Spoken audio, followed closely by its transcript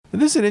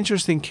This is an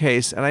interesting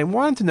case, and I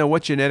wanted to know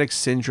what genetic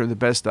syndrome the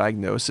best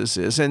diagnosis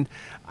is. And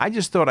I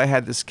just thought I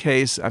had this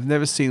case. I've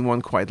never seen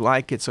one quite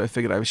like it, so I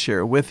figured I would share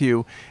it with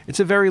you. It's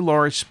a very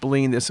large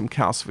spleen. There's some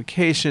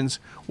calcifications.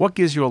 What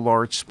gives you a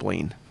large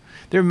spleen?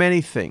 There are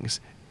many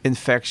things.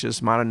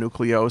 Infectious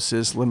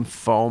mononucleosis,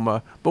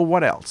 lymphoma, but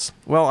what else?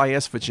 Well, I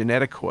asked for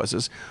genetic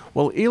causes.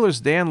 Well,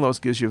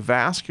 Ehlers-Danlos gives you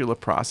vascular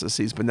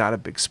processes, but not a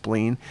big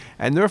spleen.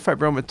 And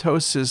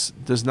neurofibromatosis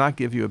does not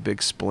give you a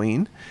big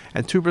spleen.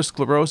 And tuberous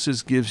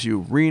sclerosis gives you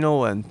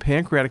renal and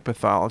pancreatic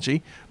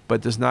pathology,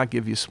 but does not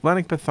give you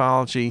splenic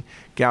pathology.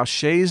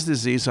 Gaucher's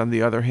disease, on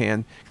the other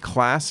hand,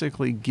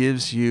 classically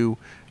gives you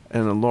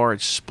an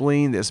enlarged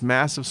spleen. There's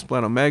massive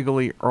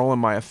splenomegaly,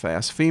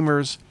 Erlenmeyer-Fast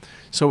femurs.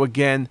 So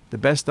again, the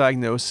best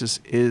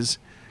diagnosis is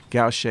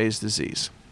Gaucher's disease.